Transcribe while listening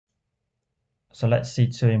So let's see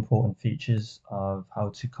two important features of how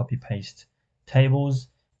to copy paste tables.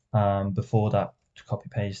 Before that, to copy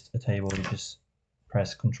paste a table, you just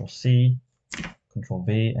press Ctrl C, Ctrl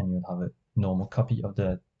V, and you'll have a normal copy of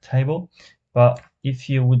the table. But if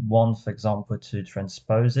you would want, for example, to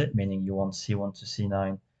transpose it, meaning you want C1 to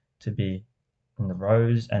C9 to be in the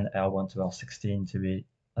rows and L1 to L16 to be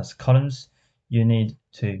as columns, you need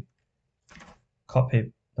to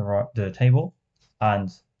copy the table, and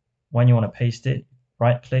when you want to paste it,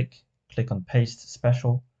 right click, click on paste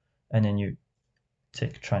special, and then you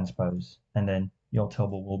tick transpose, and then your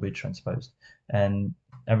table will be transposed and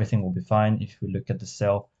everything will be fine. If we look at the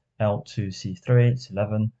cell L2C3, it's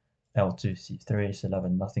 11, L2C3 is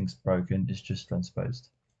 11, nothing's broken, it's just transposed.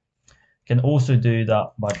 You can also do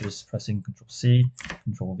that by just pressing Ctrl C,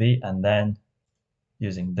 Ctrl V, and then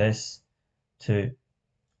using this to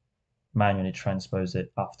manually transpose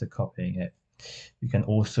it after copying it. You can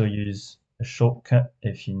also use a shortcut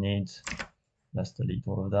if you need. Let's delete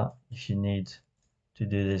all of that. If you need to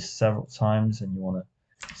do this several times and you want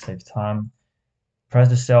to save time, press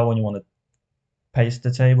the cell when you want to paste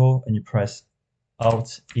the table and you press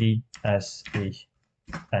Alt E S E,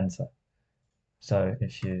 enter. So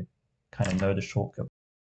if you kind of know the shortcut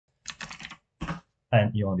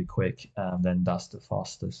and you want to be quick, then that's the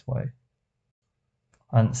fastest way.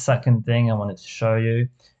 And second thing I wanted to show you,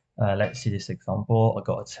 let's see this example. I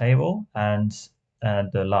got a table, and in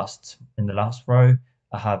the last row,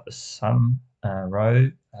 I have a sum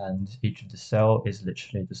row, and each of the cell is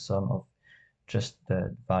literally the sum of just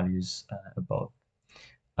the values above.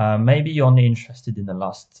 Maybe you're only interested in the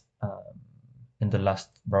last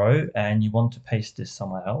row, and you want to paste this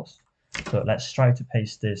somewhere else. So let's try to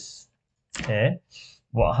paste this here.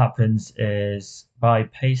 What happens is by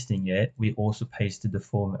pasting it, we also pasted the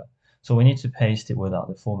formula. So we need to paste it without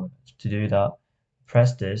the formula. To do that,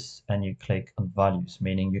 press this and you click on values,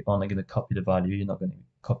 meaning you're only going to copy the value, you're not going to be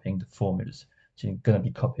copying the formulas. So you're going to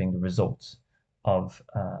be copying the results of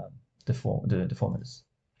the formulas.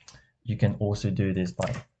 You can also do this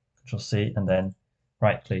by Ctrl C and then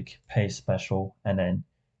right click, paste special, and then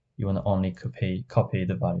you want to only copy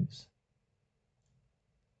the values.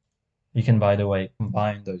 You can, by the way,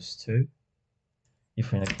 combine those two.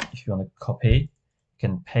 If you want to copy, you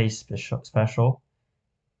can paste special,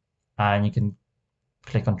 and you can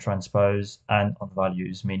click on transpose and on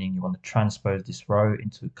values, meaning you want to transpose this row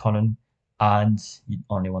into a column, and you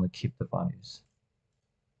only want to keep the values.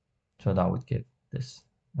 So that would give this,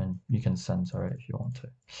 and you can censor it if you want to.